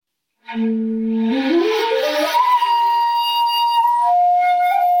Welcome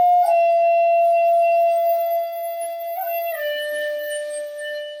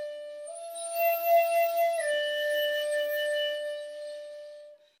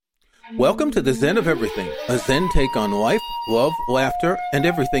to the Zen of Everything, a Zen take on life, love, laughter, and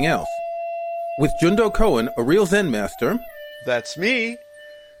everything else. With Jundo Cohen, a real Zen master. That's me.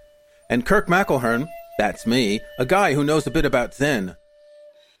 And Kirk McElhearn, that's me, a guy who knows a bit about Zen.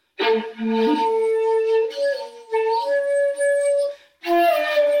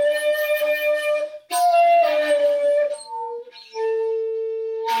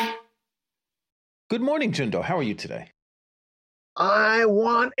 Good morning, Jundo. How are you today? I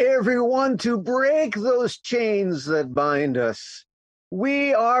want everyone to break those chains that bind us.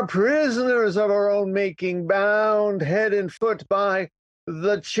 We are prisoners of our own making, bound head and foot by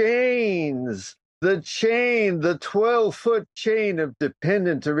the chains. The chain, the 12-foot chain of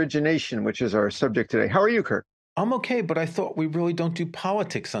dependent origination, which is our subject today. How are you, Kirk? I'm okay, but I thought we really don't do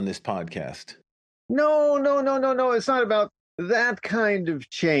politics on this podcast. No. It's not about that kind of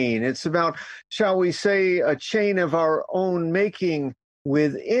chain. It's about, shall we say, a chain of our own making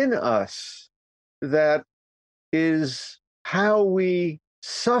within us that is how we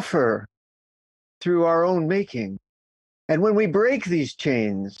suffer through our own making. And when we break these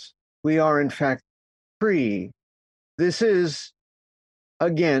chains, we are in fact free. This is,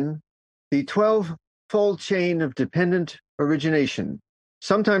 again, the 12-fold chain of dependent origination,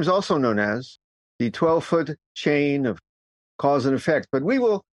 sometimes also known as the 12-foot chain of cause and effect, but we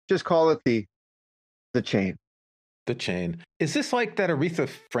will just call it the chain. The chain. Is this like that Aretha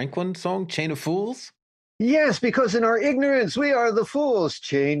Franklin song, Chain of Fools? Yes, because in our ignorance, we are the fools.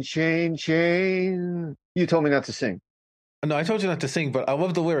 Chain, chain, chain. You told me not to sing. No, I told you not to sing, but I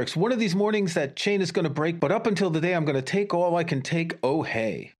love the lyrics. One of these mornings that chain is going to break, but up until the day I'm going to take all I can take. Oh,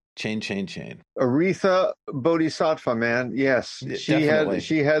 hey. Chain, chain, chain. Aretha Bodhisattva, man. Yes, she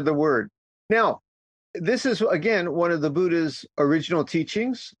had the word. Now, this is, again, one of the Buddha's original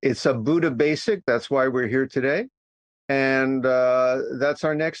teachings. It's a Buddha basic. That's why we're here today. And that's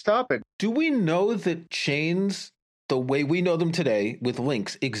our next topic. Do we know that chains, the way we know them today, with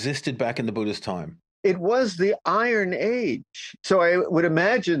links, existed back in the Buddha's time? It was the Iron Age. So I would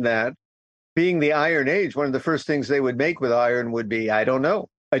imagine that being the Iron Age, one of the first things they would make with iron would be, I don't know,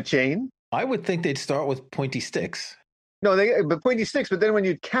 a chain? I would think they'd start with pointy sticks. No, but pointy sticks. But then when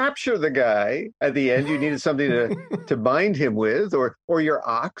you'd capture the guy at the end, you needed something to bind him with, or your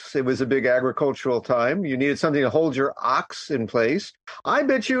ox. It was a big agricultural time. You needed something to hold your ox in place. I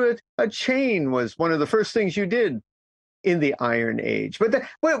bet you a chain was one of the first things you did in the Iron Age. But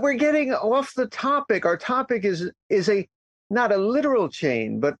we're getting off the topic. Our topic is not a literal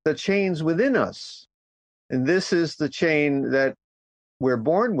chain, but the chains within us. And this is the chain that we're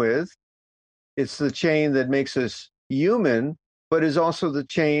born with. It's the chain that makes us human, but is also the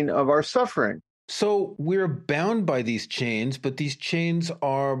chain of our suffering. So we're bound by these chains, but these chains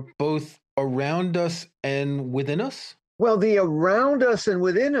are both around us and within us? Well, the around us and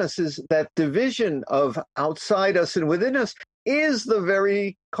within us is that division of outside us and within us is the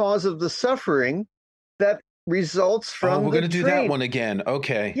very cause of the suffering that results from we're going to do that one again.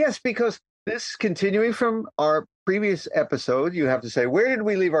 Okay. Yes, because this, continuing from our previous episode, you have to say, where did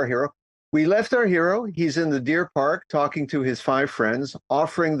we leave our hero? We left our hero. He's in the Deer Park talking to his 5 friends,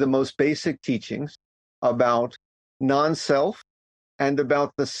 offering the most basic teachings about non-self and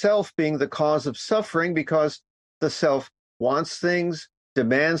about the self being the cause of suffering, because the self wants things,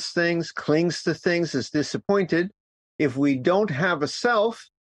 demands things, clings to things, is disappointed. If we don't have a self,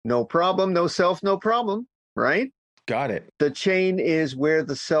 no problem, no self, no problem, right? Got it. The chain is where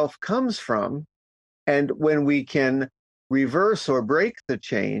the self comes from. And when we can reverse or break the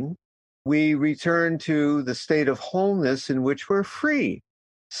chain, we return to the state of wholeness in which we're free.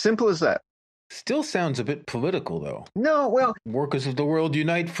 Simple as that. Still sounds a bit political, though. No, well, workers of the world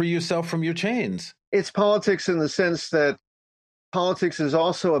unite, free yourself from your chains. It's politics in the sense that politics is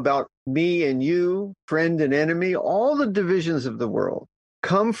also about me and you, friend and enemy. All the divisions of the world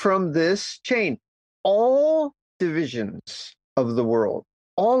come from this chain. All divisions of the world,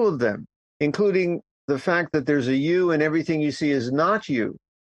 all of them, including the fact that there's a you and everything you see is not you,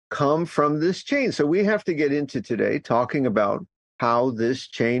 come from this chain. So we have to get into today talking about how this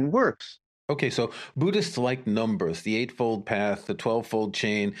chain works. Okay, so Buddhists like numbers, the eightfold path, the 12-fold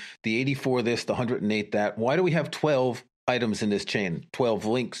chain, the 84 this, the 108 that. Why do we have 12 items in this chain? 12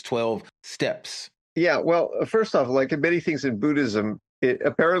 links, 12 steps? Yeah, well, first off, like many things in Buddhism, it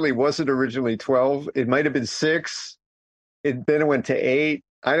apparently wasn't originally 12. It might have been 6. Then it went to 8.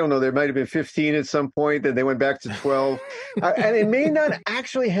 I don't know, there might have been 15 at some point, then they went back to 12. And it may not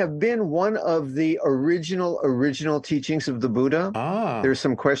actually have been one of the original teachings of the Buddha. Ah, There's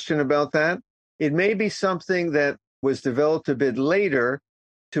some question about that. It may be something that was developed a bit later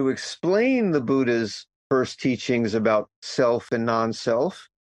to explain the Buddha's first teachings about self and non-self,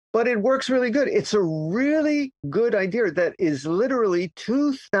 but it works really good. It's a really good idea that is literally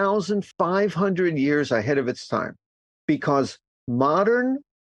 2,500 years ahead of its time, because modern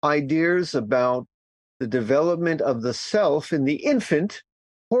ideas about the development of the self in the infant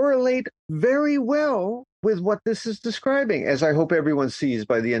correlate very well with what this is describing, as I hope everyone sees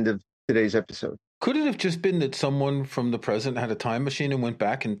by the end of today's episode. could it have just been that someone from the present had a time machine and went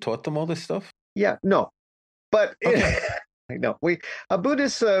back and taught them all this stuff? Yeah, no, but Okay. no,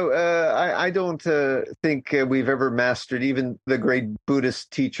 Buddhists. I don't think we've ever mastered. Even the great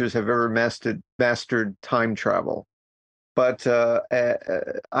Buddhist teachers have ever mastered time travel. But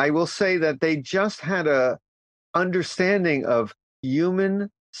I will say that they just had a understanding of human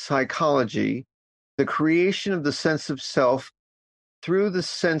psychology, the creation of the sense of self through the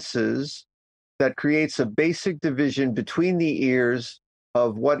senses that creates a basic division between the ears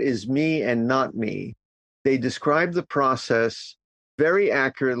of what is me and not me. They describe the process very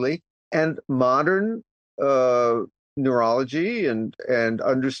accurately, and modern neurology and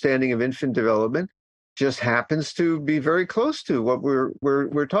understanding of infant development just happens to be very close to what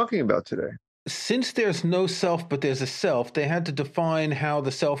we're talking about today. Since there's no self, but there's a self, they had to define how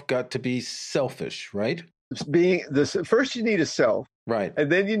the self got to be selfish, right? Being this, first you need a self, Right.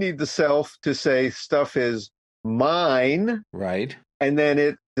 and then you need the self to say stuff is mine, Right. and then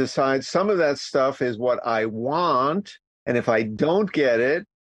it decides some of that stuff is what I want, and if I don't get it,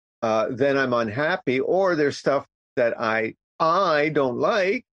 then I'm unhappy, or there's stuff that I don't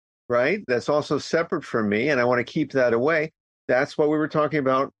like, right? That's also separate from me, and I want to keep that away. That's what we were talking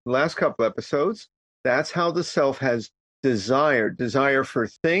about last couple episodes. That's how the self has desire for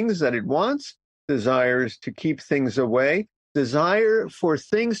things that it wants, desires to keep things away, desire for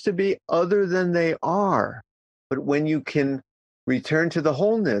things to be other than they are. But when you can return to the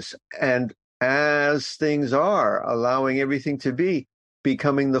wholeness and as things are, allowing everything to be,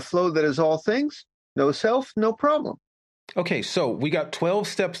 becoming the flow that is all things, no self, no problem. Okay, so we got 12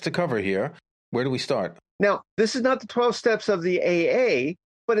 steps to cover here. Where do we start? Now, this is not the 12 steps of the AA,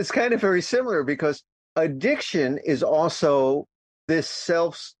 but it's kind of very similar because addiction is also this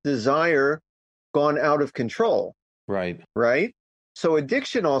self's desire gone out of control, Right. right? So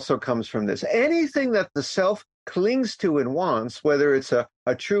addiction also comes from this. Anything that the self clings to and wants, whether it's a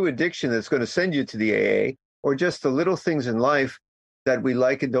true addiction that's going to send you to the AA or just the little things in life that we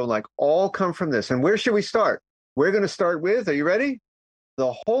like and don't like, all come from this. And where should we start? We're going to start with, are you ready?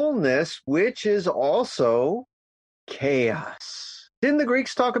 The wholeness, which is also chaos. Didn't the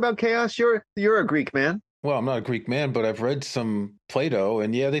Greeks talk about chaos? You're a Greek man. Well, I'm not a Greek man, but I've read some Plato,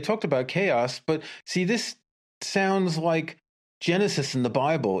 and yeah, they talked about chaos. But see, this sounds like Genesis in the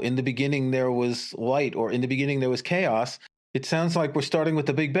Bible. In the beginning, there was light, or in the beginning, there was chaos. It sounds like we're starting with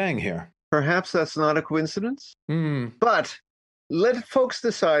the Big Bang here. Perhaps that's not a coincidence. Hmm. But let folks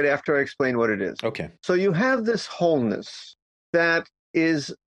decide after I explain what it is. Okay. So you have this wholeness that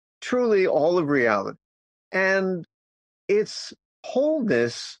is truly all of reality. And it's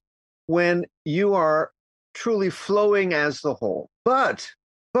wholeness when you are truly flowing as the whole. But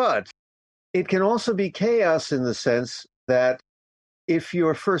it can also be chaos in the sense that if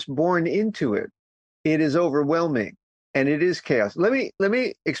you're first born into it, it is overwhelming and it is chaos. Let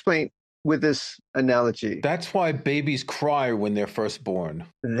me explain with this analogy. That's why babies cry when they're first born.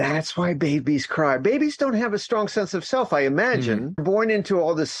 That's why babies cry. Babies don't have a strong sense of self, I imagine. Born into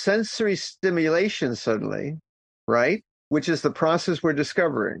all this sensory stimulation suddenly, right? Which is the process we're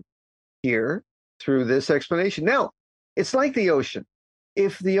discovering here through this explanation. Now, it's like the ocean.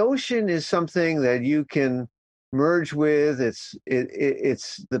 If the ocean is something that you can merge with, it's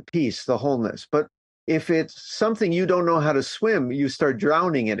the peace, the wholeness. But if it's something you don't know how to swim, you start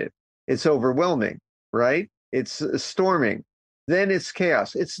drowning in it. It's overwhelming, right? It's storming. Then it's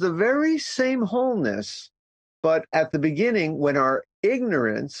chaos. It's the very same wholeness, but at the beginning, when our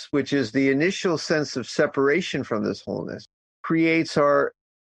ignorance, which is the initial sense of separation from this wholeness, creates our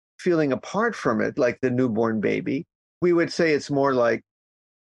feeling apart from it, like the newborn baby, we would say it's more like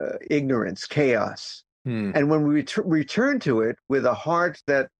ignorance, chaos. And when we return to it with a heart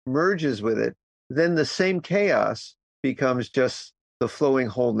that merges with it, then the same chaos becomes just the flowing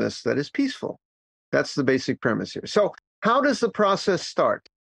wholeness that is peaceful. That's the basic premise here. So how does the process start?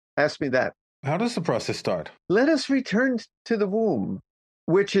 Ask me that. How does the process start? Let us return to the womb,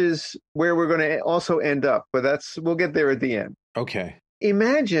 which is where we're going to also end up, but we'll get there at the end. Okay.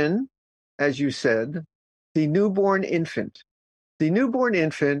 imagine, as you said, the newborn infant. The newborn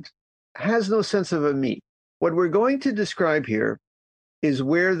infant has no sense of a me. What we're going to describe here is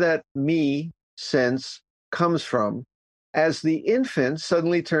where that me sense comes from as the infant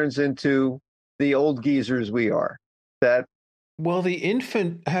suddenly turns into the old geezers we are. That Well, the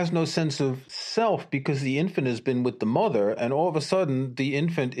infant has no sense of self because the infant has been with the mother, and all of a sudden the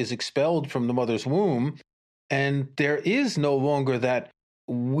infant is expelled from the mother's womb, and there is no longer that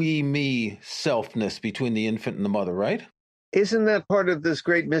we me selfness between the infant and the mother, right? isn't that part of this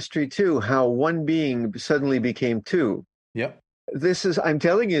great mystery too, how one being suddenly became two? Yep. I'm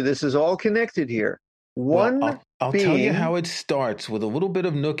telling you, this is all connected here. Well, One I'll tell you being, how it starts with a little bit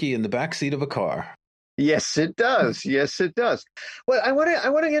of Nookie in the back seat of a car. yes, it does. Yes, it does. Well, I want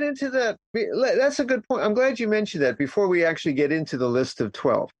to get into that. That's a good point. I'm glad you mentioned that before we actually get into the list of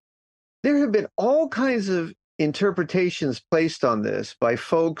 12. There have been all kinds of interpretations placed on this by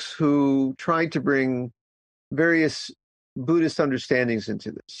folks who tried to bring various Buddhist understandings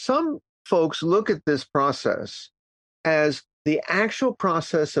into this. Some folks look at this process as the actual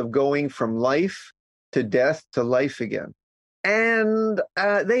process of going from life to death to life again. And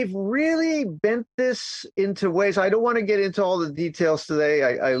they've really bent this into ways. I don't want to get into all the details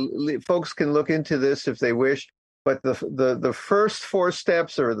today. Folks can look into this if they wish. But the first four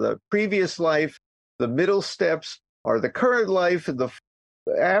steps are the previous life. The middle steps are the current life. And the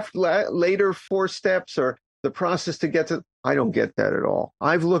later four steps are the process to get to. I don't get that at all.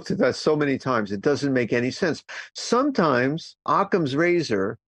 I've looked at that so many times. It doesn't make any sense. Sometimes Occam's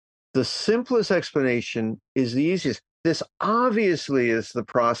razor, the simplest explanation is the easiest. This obviously is the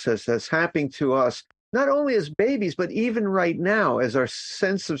process that's happening to us, not only as babies, but even right now as our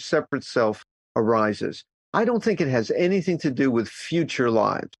sense of separate self arises. I don't think it has anything to do with future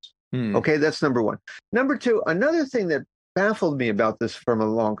lives. Okay, that's number one. Number two, another thing that baffled me about this for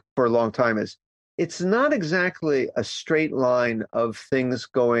a long time is it's not exactly a straight line of things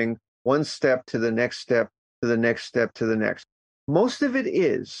going one step to the next step to the next step to the next. Most of it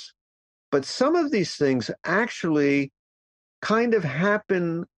is, but some of these things actually kind of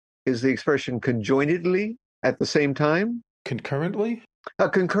happen, is the expression conjointedly at the same time? Concurrently?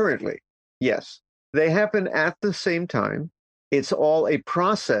 Concurrently, yes. They happen at the same time. It's all a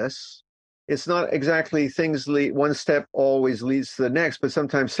process. It's not exactly things one step always leads to the next, but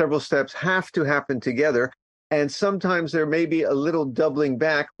sometimes several steps have to happen together. And sometimes there may be a little doubling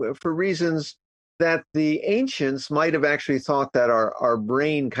back for reasons that the ancients might have actually thought that our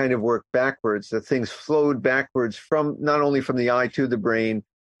brain kind of worked backwards, that things flowed backwards from not only from the eye to the brain,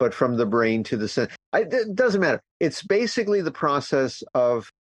 but from the brain to the center. It doesn't matter. It's basically the process of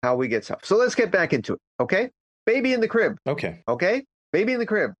how we get stuff. So let's get back into it, okay? Baby in the crib. Okay. Okay? Baby in the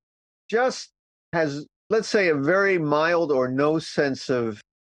crib just has, let's say, a very mild or no sense of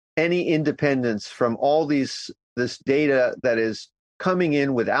any independence from all this data that is coming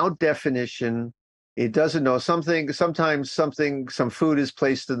in without definition. It doesn't know sometimes some food is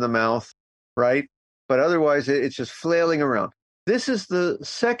placed in the mouth, right? But otherwise it's just flailing around. This is the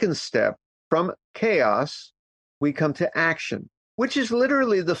second step. From chaos, we come to action, which is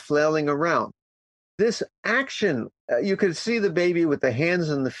literally the flailing around. This action, you could see the baby with the hands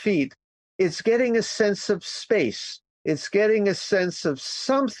and the feet. It's getting a sense of space. It's getting a sense of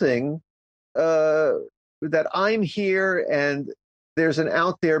something that I'm here and there's an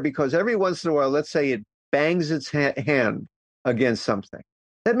out there, because every once in a while, let's say it bangs its hand against something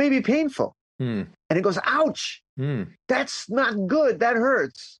that may be painful. And it goes, ouch, that's not good. That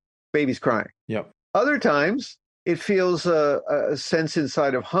hurts. Baby's crying. Yep. Other times it feels a sense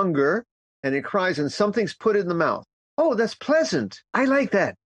inside of hunger and it cries and something's put in the mouth. Oh, that's pleasant. I like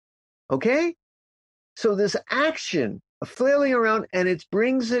that. Okay? So this action of flailing around, and it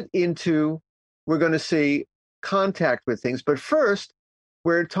brings it into, we're going to see, contact with things. But first,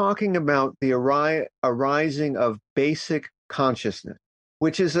 we're talking about the arising of basic consciousness,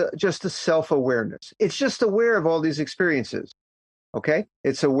 which is just a self-awareness. It's just aware of all these experiences. Okay?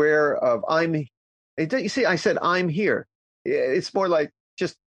 It's aware of you see, I said I'm here. It's more like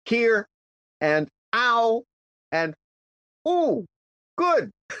just here and ow and ooh, good.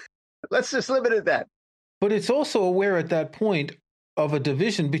 Let's just limit it at that. But it's also aware at that point of a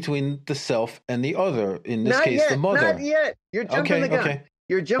division between the self and the other, in this case, the mother. Not yet. You're jumping the gun. Okay.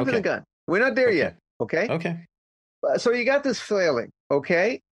 You're jumping the gun. We're not there yet. Okay? Okay. So you got this flailing,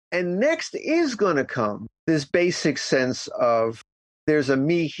 okay? And next is going to come this basic sense of there's a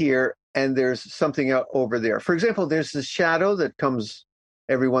me here and there's something out over there. For example, there's this shadow that comes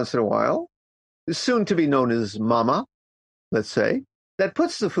every once in a while, soon to be known as Mama, let's say, that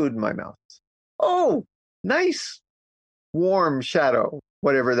puts the food in my mouth. Oh, nice. warm shadow,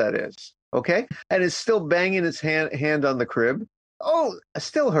 whatever that is. Okay. And it's still banging its hand on the crib. Oh, it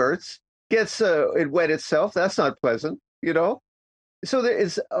still hurts. Gets it wet itself. That's not pleasant, you know? So there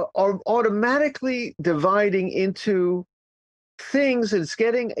is automatically dividing into things. It's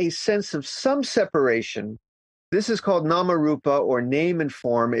getting a sense of some separation. This is called namarupa, or name and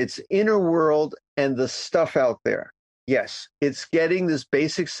form. It's inner world and the stuff out there. Yes, it's getting this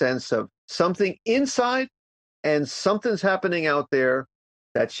basic sense of something inside and something's happening out there.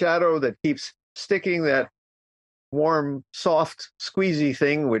 That shadow that keeps sticking, that warm, soft, squeezy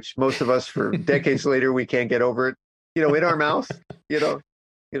thing, which most of us for decades later, we can't get over it, in our mouth, you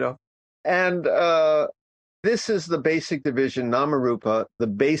know. And this is the basic division, namarupa, the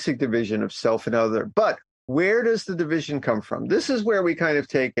basic division of self and other. But where does the division come from? This is where we kind of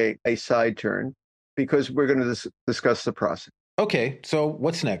take a side turn, because we're going to discuss the process. Okay, so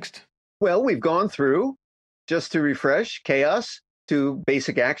what's next? Well, we've gone through, just to refresh, chaos to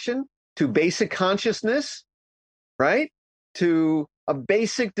basic action, to basic consciousness, right? To a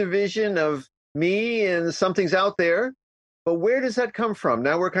basic division of me and something's out there. But where does that come from?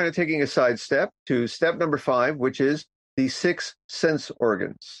 Now we're kind of taking a side step to step number 5, which is the 6 sense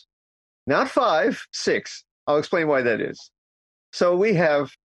organs. Not 5, 6. I'll explain why that is. So we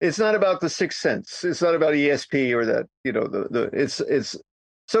have, it's not about the 6th sense. It's not about ESP or that,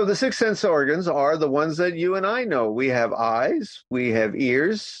 so the 6 sense organs are the ones that you and I know. We have eyes, we have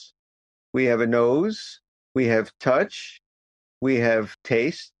ears, we have a nose, we have touch, we have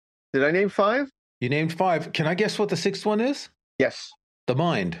taste. Did I name 5? You named 5. Can I guess what the 6th one is? Yes. The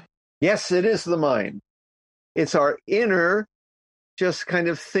mind. Yes, it is the mind. It's our inner, just kind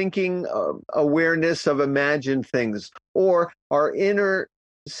of thinking awareness of imagined things, or our inner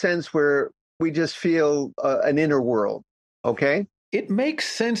sense where we just feel an inner world. Okay? It makes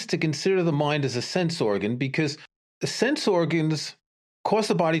sense to consider the mind as a sense organ, because the sense organs cause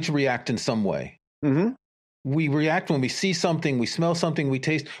the body to react in some way. Mm-hmm. We react when we see something, we smell something, we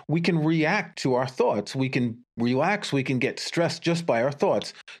taste. We can react to our thoughts. We can relax. We can get stressed just by our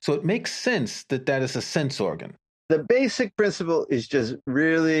thoughts. So it makes sense that that is a sense organ. The basic principle is just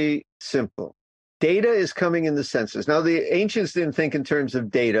really simple. Data is coming in the senses. Now, the ancients didn't think in terms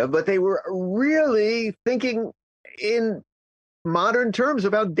of data, but they were really thinking in modern terms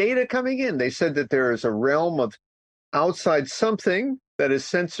about data coming in. They said that there is a realm of outside something that is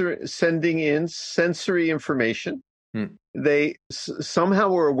sending in sensory information. They somehow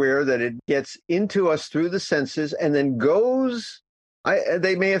were aware that it gets into us through the senses and then goes.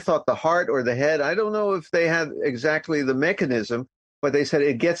 They may have thought the heart or the head. I don't know if they had exactly the mechanism, but they said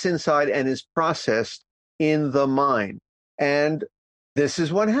it gets inside and is processed in the mind. And this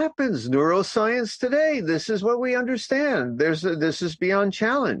is what happens. Neuroscience today, this is what we understand. This is beyond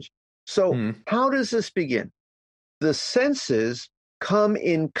challenge. So how does this begin? The senses come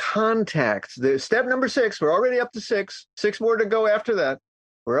in contact. Step number 6, we're already up to 6 more to go after that.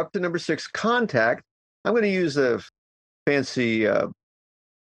 We're up to number 6, contact. I'm going to use the fancy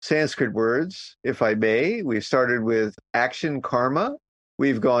Sanskrit words, if I may. We started with action, karma.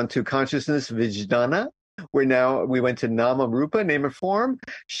 We've gone to consciousness, vijnana. We went to nama rupa, name and form,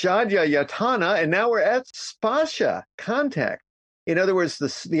 shadya yatana, and now we're at spasha, contact. In other words,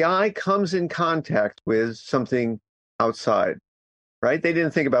 the eye comes in contact with something outside, right? They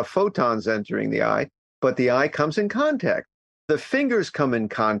didn't think about photons entering the eye, but the eye comes in contact. The fingers come in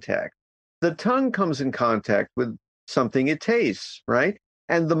contact. The tongue comes in contact with something it tastes, right?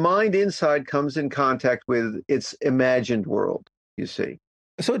 And the mind inside comes in contact with its imagined world, you see.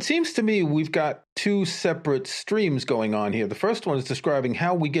 So it seems to me we've got 2 separate streams going on here. The first one is describing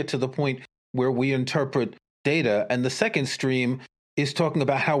how we get to the point where we interpret data, and the second stream is talking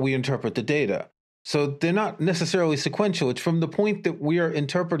about how we interpret the data. So they're not necessarily sequential. It's from the point that we are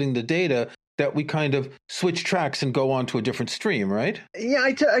interpreting the data that we kind of switch tracks and go on to a different stream, right? Yeah,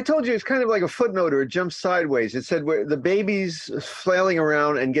 I told you it's kind of like a footnote, or it jumps sideways. It said where the baby's flailing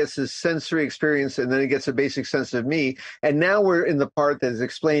around and gets this sensory experience, and then it gets a basic sense of me. And now we're in the part that is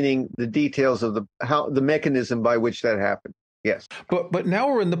explaining the details of the mechanism by which that happened. Yes. But now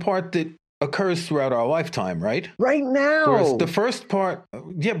we're in the part that occurs throughout our lifetime, right? Right now. Whereas the first part,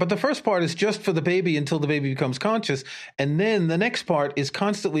 but the first part is just for the baby until the baby becomes conscious. And then the next part is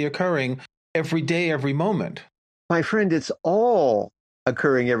constantly occurring every day, every moment. My friend, it's all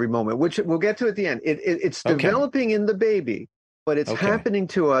occurring every moment, which we'll get to at the end. It's developing in the baby, but it's happening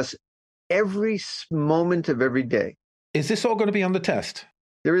to us every moment of every day. Is this all going to be on the test?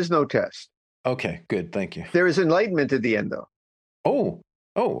 There is no test. Okay, good. Thank you. There is enlightenment at the end, though. Oh,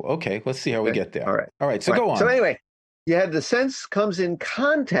 okay. Let's see how we get there. All right. So right. Go on. So anyway, you had the sense comes in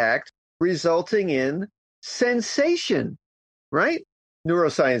contact, resulting in sensation. right?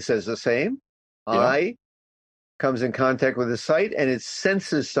 Neuroscience says the same. Yeah. Eye comes in contact with the sight and it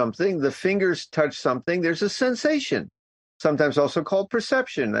senses something. The fingers touch something. There's a sensation, sometimes also called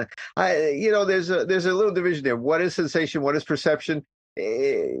perception. There's a little division there. What is sensation? What is perception?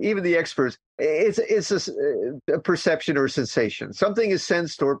 Even the experts, it's a perception or sensation. Something is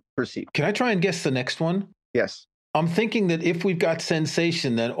sensed or perceived. Can I try and guess the next one? Yes. I'm thinking that if we've got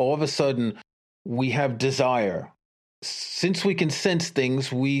sensation, then all of a sudden we have desire. Since we can sense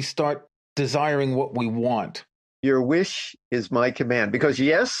things, we start desiring what we want. Your wish is my command. Because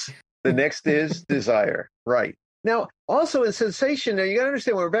yes, the next is desire. Right. Now, also in sensation, now you got to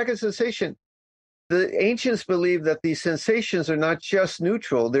understand, when we're back in sensation, the ancients believed that these sensations are not just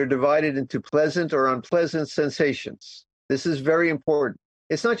neutral, they're divided into pleasant or unpleasant sensations. This is very important.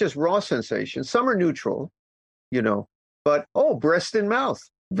 It's not just raw sensations. Some are neutral, but, breast and mouth.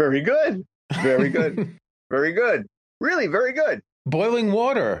 Very good. Very good. Very good. Really, very good. Boiling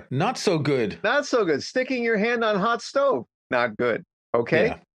water, not so good. Not so good. Sticking your hand on hot stove, not good. Okay?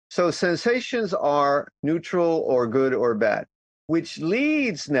 Yeah. So sensations are neutral or good or bad, which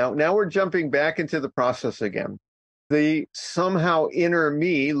leads now we're jumping back into the process again. The somehow inner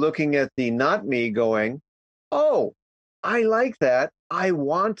me looking at the not me going, oh, I like that. I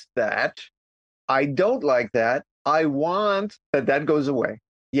want that. I don't like that. I want that goes away.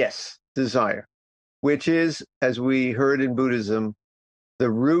 Yes, desire, which is, as we heard in Buddhism, the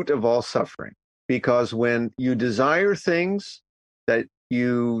root of all suffering. Because when you desire things that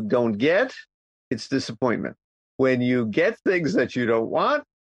you don't get, it's disappointment. When you get things that you don't want,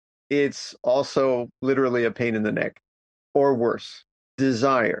 it's also literally a pain in the neck, or worse,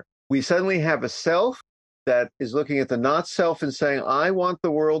 desire. We suddenly have a self that is looking at the not self and saying, I want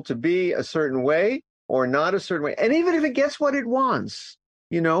the world to be a certain way or not a certain way. And even if it gets what it wants,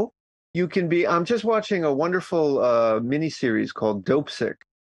 you can be. I'm just watching a wonderful miniseries called Dope Sick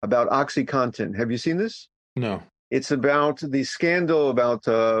about OxyContin. Have you seen this? No. It's about the scandal about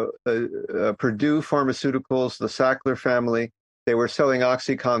Purdue Pharmaceuticals, the Sackler family. They were selling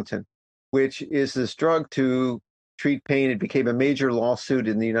OxyContin, which is this drug to treat pain. It became a major lawsuit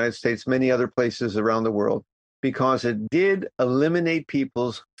in the United States, many other places around the world, because it did eliminate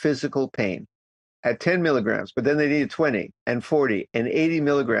people's physical pain at 10 milligrams, but then they needed 20 and 40 and 80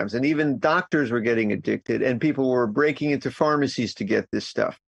 milligrams. And even doctors were getting addicted and people were breaking into pharmacies to get this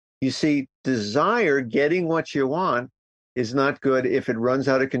stuff. You see, desire, getting what you want, is not good if it runs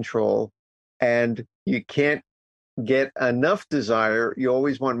out of control and you can't get enough desire. You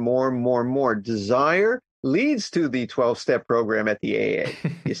always want more and more and more. Desire leads to the 12-step program at the AA,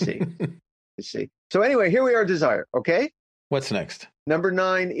 you see. So anyway, here we are, desire, okay? What's next? Number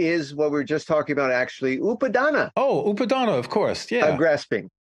 9 is what we were just talking about, actually, upadana. Oh, upadana, of course, yeah. Grasping.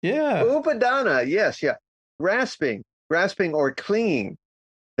 Yeah. Upadana, yes, yeah. Grasping or clinging.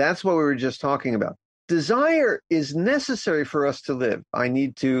 That's what we were just talking about. Desire is necessary for us to live.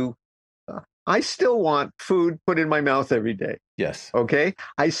 I still want food put in my mouth every day. Yes. Okay?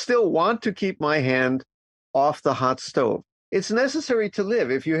 I still want to keep my hand off the hot stove. It's necessary to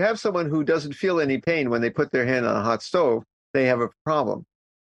live. If you have someone who doesn't feel any pain when they put their hand on a hot stove, they have a problem.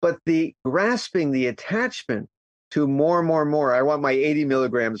 But the grasping, the attachment to more, I want my 80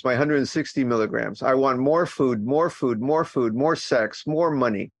 milligrams, my 160 milligrams. I want more food, more sex, more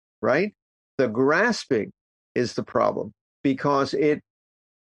money, right? The grasping is the problem because it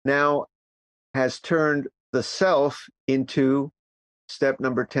now has turned the self into step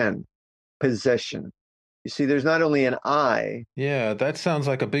number 10, possession. You see, there's not only an I. Yeah, that sounds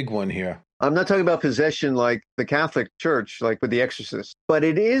like a big one here. I'm not talking about possession like the Catholic Church, like with The Exorcist, but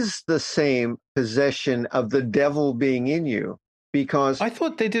it is the same possession of the devil being in you. Because I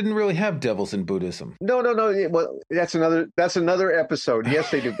thought they didn't really have devils in Buddhism. No. Well, that's another episode. Yes,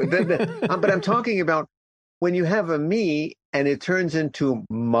 they do. But I'm talking about when you have a me and it turns into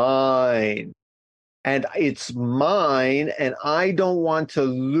mine, and it's mine, and I don't want to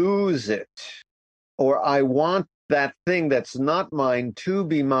lose it, or I want that thing that's not mine to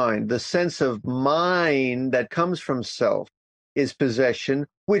be mine. The sense of mine that comes from self is possession,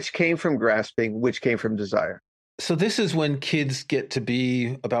 which came from grasping, which came from desire. So this is when kids get to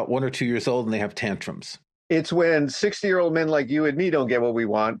be about 1 or 2 years old and they have tantrums. It's when 60-year-old men like you and me don't get what we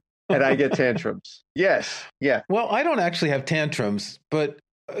want, and I get tantrums. Yes, yeah. Well, I don't actually have tantrums, but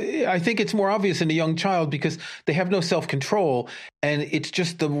I think it's more obvious in a young child because they have no self-control, and it's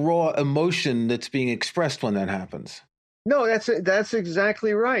just the raw emotion that's being expressed when that happens. No, that's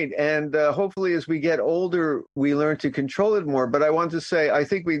exactly right. And hopefully as we get older, we learn to control it more. But I want to say, I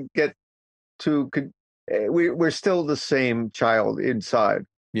think we get to... we're still the same child inside.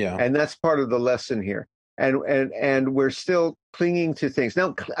 Yeah. And that's part of the lesson here. and we're still clinging to things.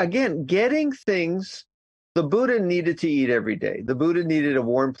 Now, again, getting things. The Buddha needed to eat every day. The Buddha needed a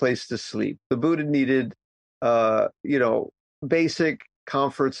warm place to sleep. The Buddha needed, basic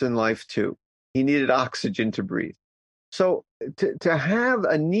comforts in life too. He needed oxygen to breathe. So to have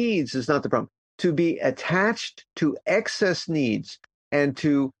a needs is not the problem. To be attached to excess needs and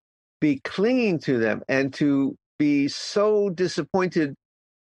to be clinging to them and to be so disappointed,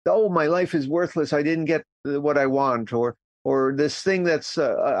 oh, my life is worthless, I didn't get what I want, or this thing that's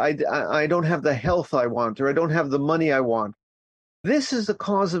I don't have the health I want, or I don't have the money I want. This is the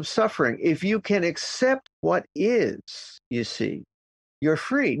cause of suffering. If you can accept what is, you see, you're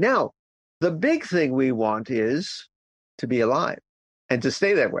free. Now, the big thing we want is to be alive and to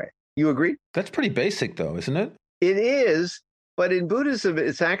stay that way. You agree? That's pretty basic, though, isn't it? It is, but in Buddhism,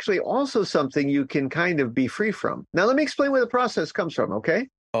 it's actually also something you can kind of be free from. Now, let me explain where the process comes from, okay?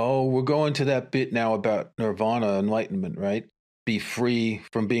 Oh, we're going to that bit now about nirvana, enlightenment, right? Be free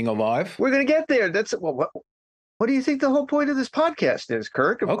from being alive? We're going to get there. That's what do you think the whole point of this podcast is,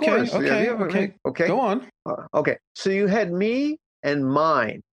 Kirk? Of course. Okay. Go on. Okay. So you had me and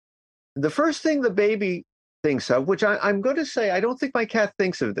mine. The first thing the baby thinks of, which I'm going to say, I don't think my cat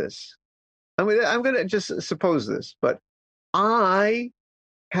thinks of this. I'm going to just suppose this, but I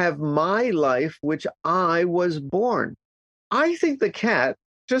have my life, which I was born. I think the cat,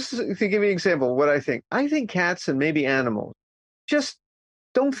 just to give you an example of what I think cats and maybe animals just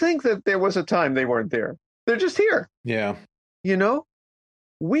don't think that there was a time they weren't there. They're just here. Yeah. You know,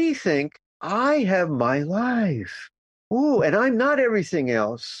 we think I have my life. Ooh, and I'm not everything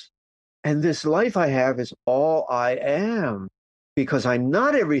else. And this life I have is all I am because I'm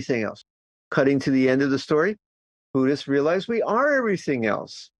not everything else. Cutting to the end of the story, Buddhists realize we are everything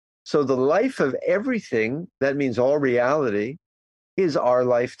else. So the life of everything, that means all reality, is our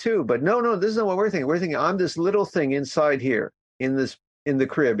life too. But no, this is not what we're thinking. We're thinking I'm this little thing inside here, in the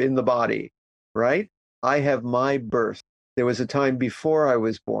crib, in the body, right? I have my birth. There was a time before I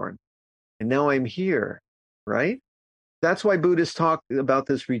was born, and now I'm here, right? That's why Buddhists talk about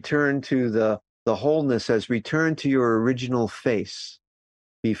this return to the wholeness as return to your original face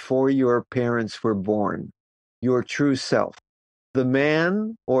before your parents were born, your true self. The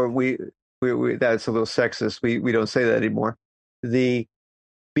man, or we that's a little sexist. We don't say that anymore. The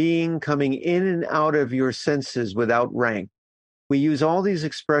being coming in and out of your senses without rank. We use all these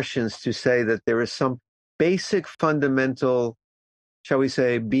expressions to say that there is some basic fundamental, shall we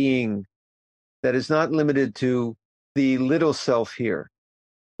say, being that is not limited to the little self here,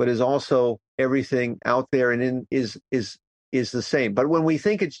 but is also everything out there and is the same. But when we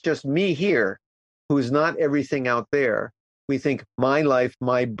think it's just me here, who's not everything out there, we think my life,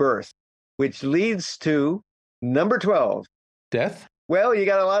 my birth, which leads to number 12. Death? Well, you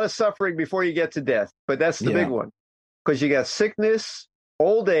got a lot of suffering before you get to death, but that's the big one. Because you got sickness,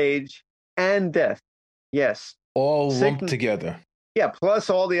 old age, and death. Yes. All lumped together. Yeah, plus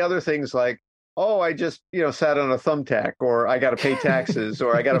all the other things like, oh, I just, sat on a thumbtack, or I got to pay taxes,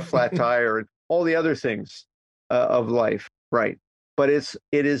 or I got a flat tire, and all the other things of life, right? But it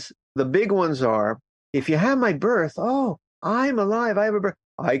is, the big ones are, if you have my birth, oh, I'm alive, I have a birth.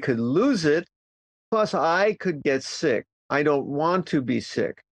 I could lose it, plus I could get sick. I don't want to be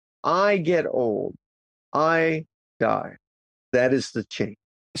sick. I get old. I die. That is the chain.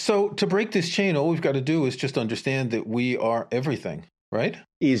 So to break this chain, all we've got to do is just understand that we are everything, right?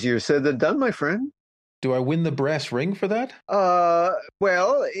 Easier said than done, my friend. Do I win the brass ring for that?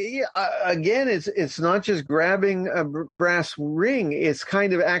 Well, yeah, again, it's not just grabbing a brass ring. It's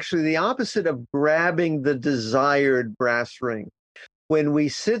kind of actually the opposite of grabbing the desired brass ring. When we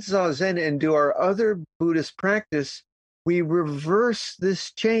sit Zazen and do our other Buddhist practice, we reverse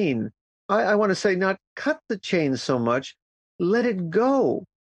this chain. I want to say not cut the chain so much, let it go.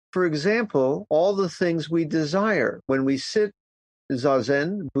 For example, all the things we desire. When we sit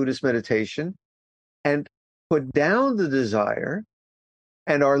Zazen, Buddhist meditation, and put down the desire,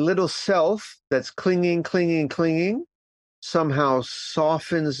 and our little self that's clinging, somehow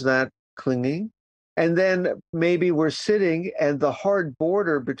softens that clinging. And then maybe we're sitting and the hard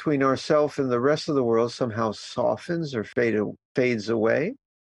border between ourself and the rest of the world somehow softens or fades away.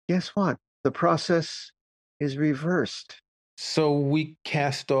 Guess what? The process is reversed. So we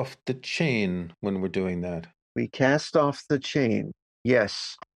cast off the chain when we're doing that. We cast off the chain,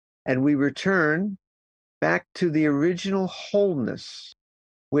 yes. And we return back to the original wholeness,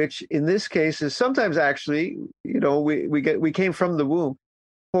 which in this case is sometimes actually, we came from the womb.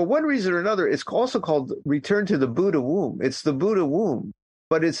 For one reason or another, it's also called return to the Buddha womb. It's the Buddha womb,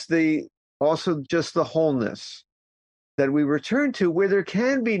 but it's also just the wholeness that we return to, where there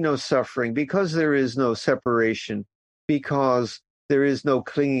can be no suffering because there is no separation, because there is no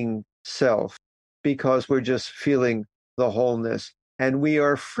clinging self, because we're just feeling the wholeness and we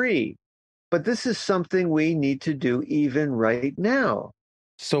are free. But this is something we need to do even right now.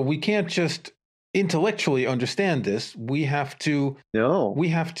 So we can't just intellectually understand this. We have to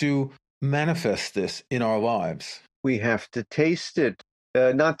manifest this in our lives. We have to taste it,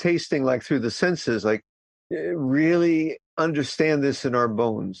 not tasting like through the senses, like really understand this in our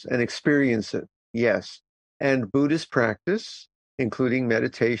bones and experience it. Yes. And Buddhist practice, including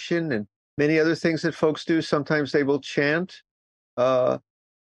meditation and many other things that folks do. Sometimes they will chant. We're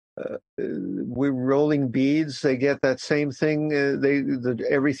rolling beads. They get that same thing.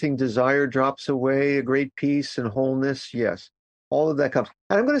 Everything desire drops away, a great peace and wholeness. Yes, all of that comes.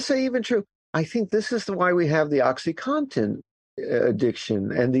 And I'm going to say even true. I think this is why we have the OxyContin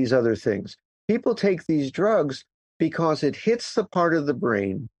addiction and these other things. People take these drugs because it hits the part of the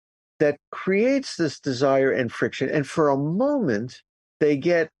brain that creates this desire and friction. And for a moment, they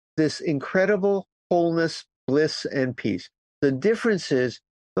get this incredible wholeness, bliss, and peace. The difference is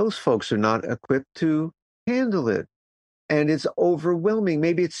those folks are not equipped to handle it. And it's overwhelming.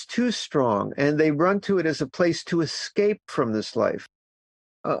 Maybe it's too strong. And they run to it as a place to escape from this life.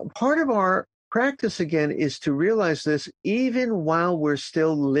 Part of our practice, again, is to realize this even while we're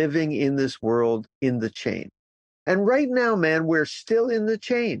still living in this world in the chain. And right now, man, we're still in the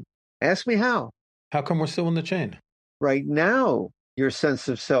chain. Ask me how. How come we're still in the chain? Right now, your sense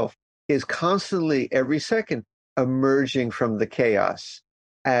of self is constantly, every second, emerging from the chaos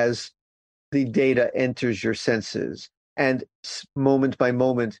as the data enters your senses. And moment by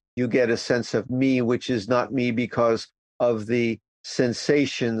moment, you get a sense of me, which is not me because of the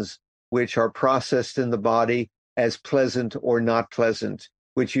sensations which are processed in the body as pleasant or not pleasant,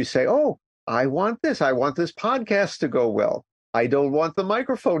 which you say, oh, I want this podcast to go well. I don't want the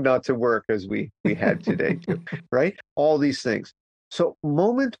microphone not to work as we had today, too, right? All these things. So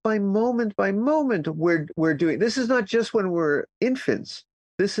moment by moment by moment, we're doing, this is not just when we're infants.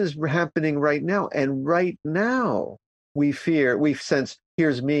 This is happening right now. And right now we sense,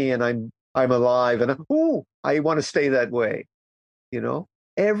 here's me and I'm alive and I want to stay that way.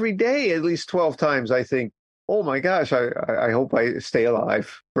 Every day, at least 12 times, I think, oh my gosh, I hope I stay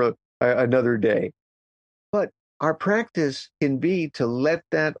alive for another day. But our practice can be to let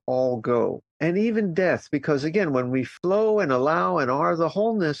that all go. And even death, because again, when we flow and allow and are the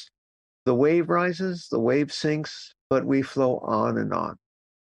wholeness, the wave rises, the wave sinks, but we flow on and on.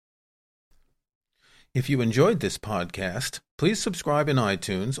 If you enjoyed this podcast, please subscribe in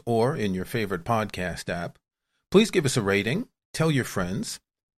iTunes or in your favorite podcast app. Please give us a rating, tell your friends.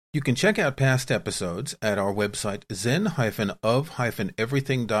 You can check out past episodes at our website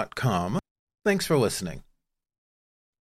zen-of-everything.com. Thanks for listening.